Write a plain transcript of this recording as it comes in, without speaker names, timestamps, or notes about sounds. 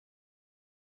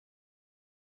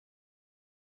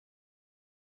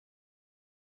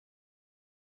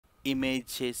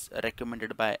images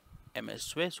recommended by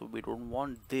MSW, so we don't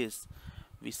want this.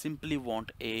 We simply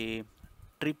want a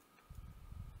trip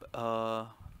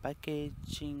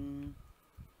packaging,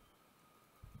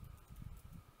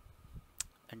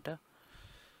 enter.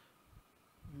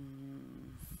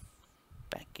 mm,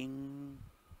 Packing.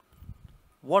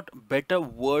 What better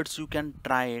words you can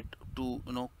try it to,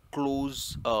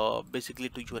 close basically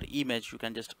to your image. You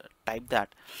can just type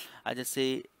that. I just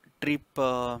say trip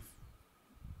clothes.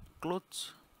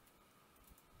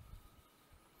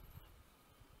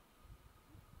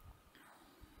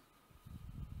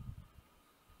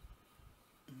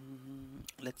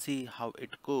 Let's see how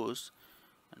it goes,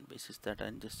 and basis that I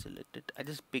just select it. I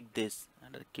just pick this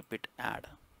and I keep it add.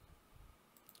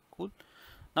 Cool.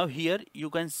 Now here you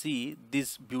can see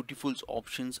these beautiful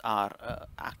options are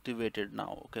activated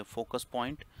now. Okay, focus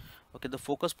point. Okay, the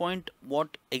focus point,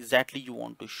 what exactly you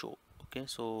want to show. Okay,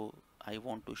 so I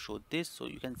want to show this, so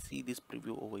you can see this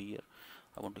preview over here.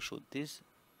 I want to show this,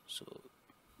 so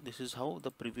this is how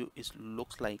the preview is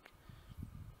looks like.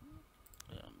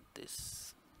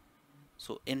 This,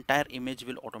 so entire image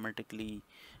will automatically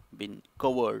been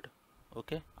covered,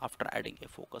 okay, after adding a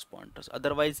focus pointers.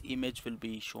 Otherwise image will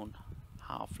be shown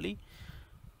halfly.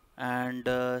 And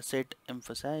set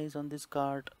emphasize on this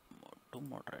card to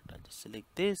moderate. I'll just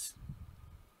select this,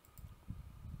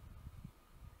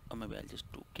 or maybe I'll just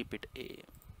keep it a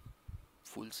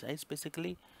full size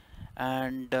basically.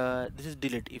 And this is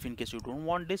delete. If in case you don't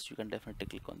want this, you can definitely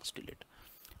click on this delete.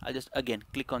 I'll just again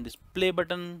click on this play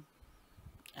button,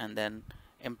 and then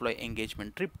employee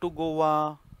engagement trip to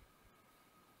Goa.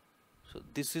 So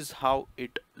this is how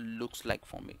it looks like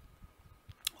for me.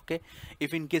 Okay,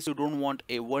 if in case you don't want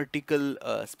a vertical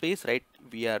space, right,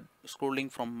 we are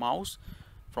scrolling from mouse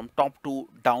from top to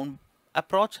down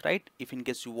approach, right? If in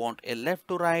case you want a left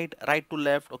to right, right to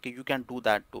left, okay, you can do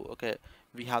that too. Okay,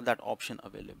 we have that option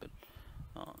available.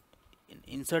 In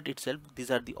insert itself,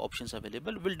 these are the options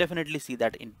available. We'll definitely see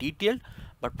that in detail,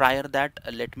 but prior that,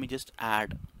 let me just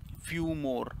add few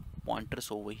more pointers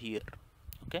over here.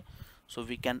 Okay, so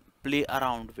we can play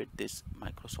around with this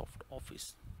Microsoft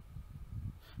Office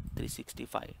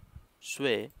 365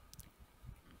 sway.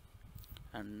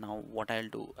 And now what I'll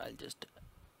do, I'll just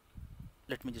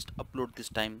let me just upload this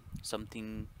time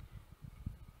something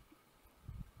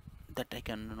that I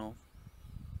can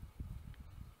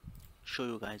show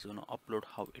you guys, upload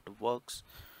how it works.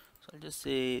 So I'll just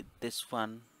say this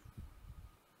one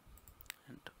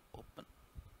and open.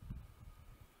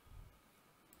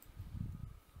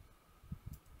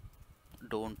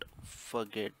 Don't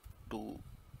forget to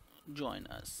join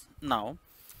us. Now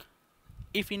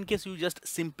if in case you just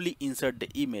simply insert the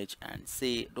image and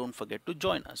say don't forget to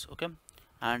join us, okay,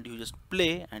 and you just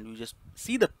play and you just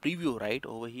see the preview right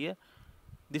over here.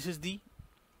 This is the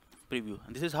preview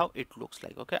and this is how it looks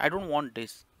like. Okay, I don't want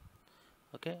this.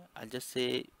 Okay, I'll just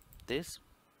say this,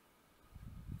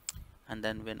 and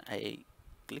then when I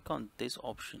click on this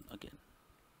option again,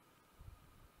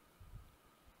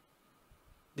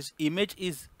 this image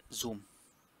is zoom.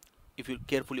 If you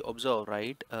carefully observe,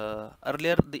 right,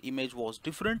 earlier the image was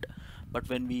different, but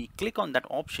when we click on that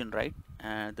option, right,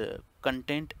 the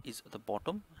content is at the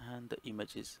bottom and the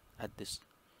image is at this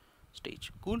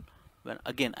stage. Cool. When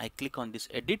again I click on this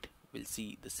edit, we'll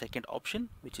see the second option,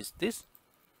 which is this,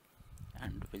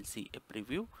 and we'll see a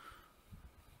preview.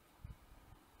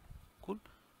 Cool.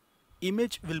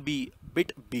 Image will be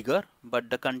bit bigger,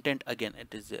 but the content again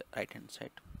it is the right hand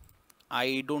side.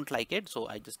 I don't like it, so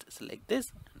I just select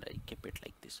this and I keep it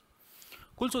like this.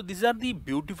 Cool. So these are the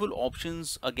beautiful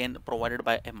options again provided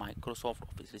by a Microsoft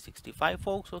Office 365,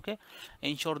 folks. Okay,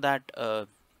 ensure that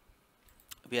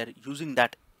we are using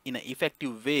that in an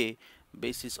effective way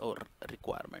basis our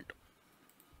requirement.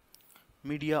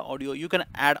 Media audio, you can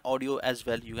add audio as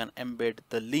well. You can embed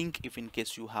the link if in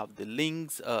case you have the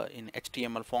links in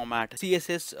HTML format,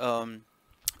 CSS,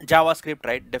 JavaScript,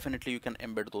 right? Definitely you can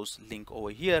embed those link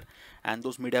over here, and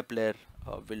those media player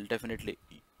will definitely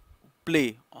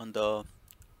play on the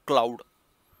cloud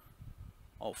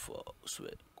of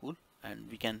Sway. Cool. And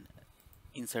we can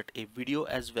insert a video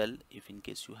as well. If in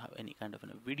case you have any kind of a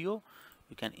video,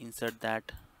 you can insert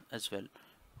that as well.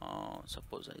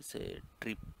 Suppose I say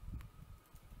trip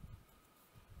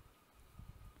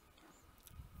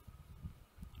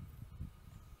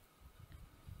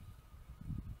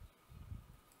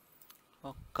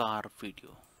or car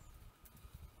video.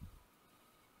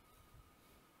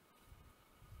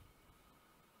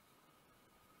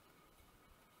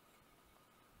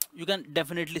 You can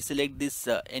definitely select this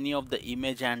any of the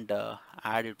image and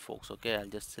add it, folks. Okay, I'll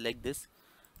just select this,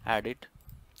 add it,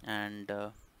 and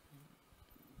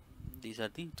These are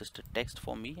the just a text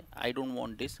for me. I don't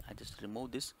want this. I just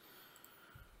remove this.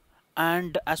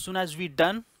 And as soon as we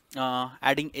done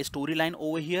adding a storyline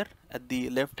over here at the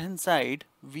left hand side,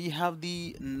 we have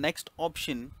the next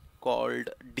option called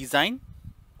design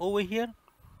over here.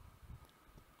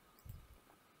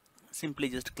 Simply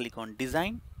just click on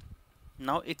design.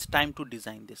 Now it's time to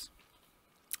design this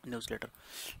newsletter.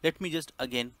 Let me just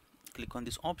again click on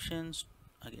these options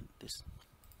again, this.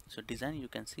 So design, you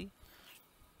can see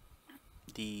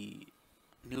the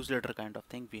newsletter kind of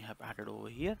thing we have added over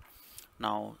here.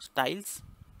 Now styles,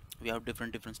 we have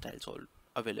different styles all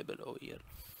available over here.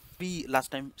 We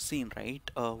last time seen, right,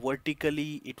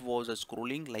 vertically it was a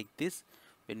scrolling like this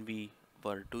when we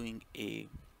were doing a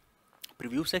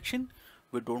preview section.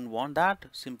 We don't want that.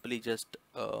 Simply just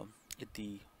at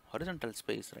the horizontal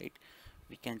space, right,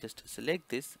 we can just select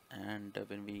this, and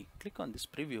when we click on this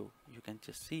preview, you can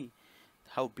just see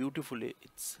how beautifully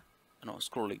it's,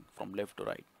 scrolling from left to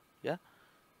right. Yeah,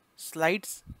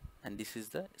 slides, and this is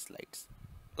the slides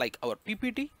like our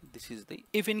PPT. This is the,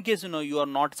 if in case you are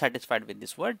not satisfied with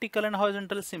this vertical and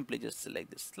horizontal, simply just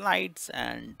select the slides,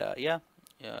 and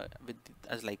with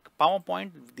as like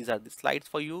PowerPoint, these are the slides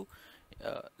for you.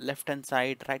 Left hand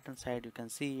side, right hand side, you can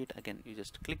see it. Again, you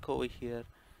just click over here,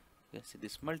 you can see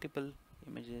this multiple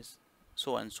images,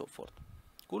 so on and so forth.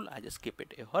 Cool. I just keep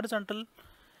it a horizontal,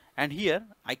 and here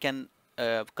I can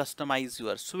customize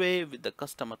your sway with the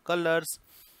customer colors,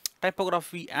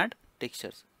 typography, and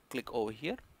textures. Click over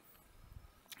here,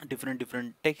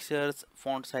 different textures,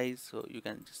 font size, so you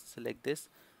can just select this,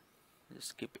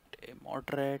 just keep it a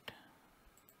moderate,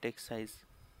 text size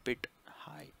bit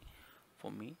high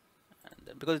for me, and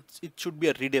then because it should be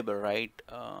a readable, right,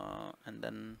 and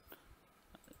then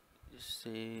just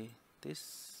say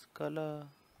this color.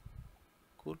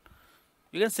 Cool.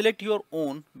 You can select your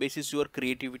own basis, your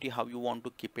creativity, how you want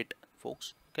to keep it,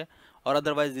 folks. Okay, or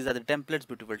otherwise these are the templates,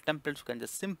 beautiful templates. You can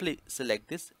just simply select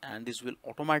this, and this will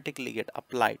automatically get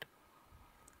applied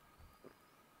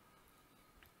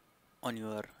on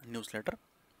your newsletter.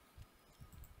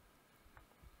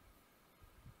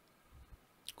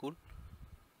 Cool.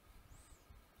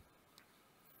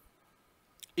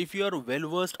 If you are well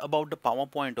versed about the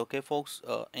PowerPoint, okay folks,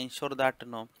 ensure that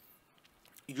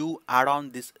you add on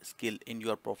this skill in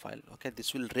your profile. Okay,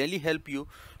 this will really help you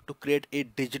to create a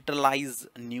digitalized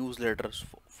newsletters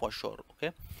for sure.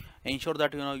 Okay, ensure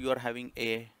that you are having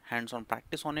a hands-on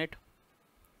practice on it.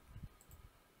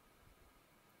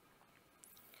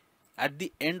 At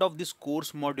the end of this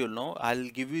course module, I'll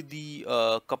give you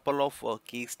the couple of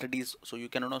case studies, so you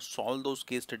can solve those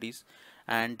case studies,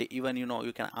 and even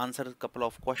you can answer a couple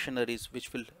of questionnaires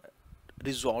which will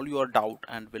resolve your doubt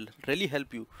and will really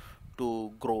help you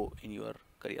to grow in your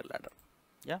career ladder.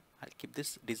 Yeah, I'll keep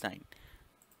this design,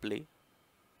 play.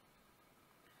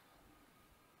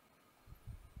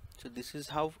 So this is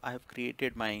how I have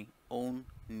created my own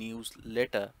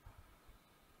newsletter.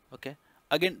 Okay,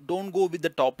 again, don't go with the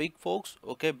topic, folks.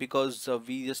 Okay, because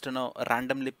we just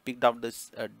randomly picked up this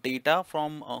data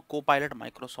from Copilot,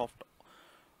 Microsoft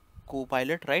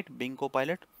Copilot, right, Bing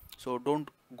Copilot. So don't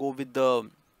go with the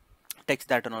text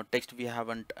that text we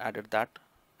haven't added that.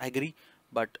 I agree,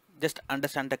 but just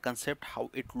understand the concept,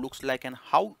 how it looks like, and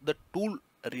how the tool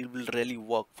will really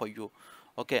work for you.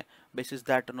 Okay, basis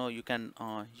that you can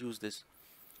use this.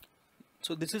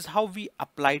 So this is how we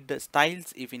applied the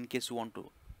styles. If in case you want to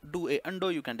do a undo,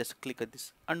 you can just click at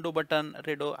this undo button.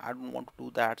 Redo, I don't want to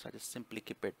do that, so I just simply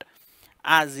keep it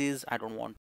as is. I don't want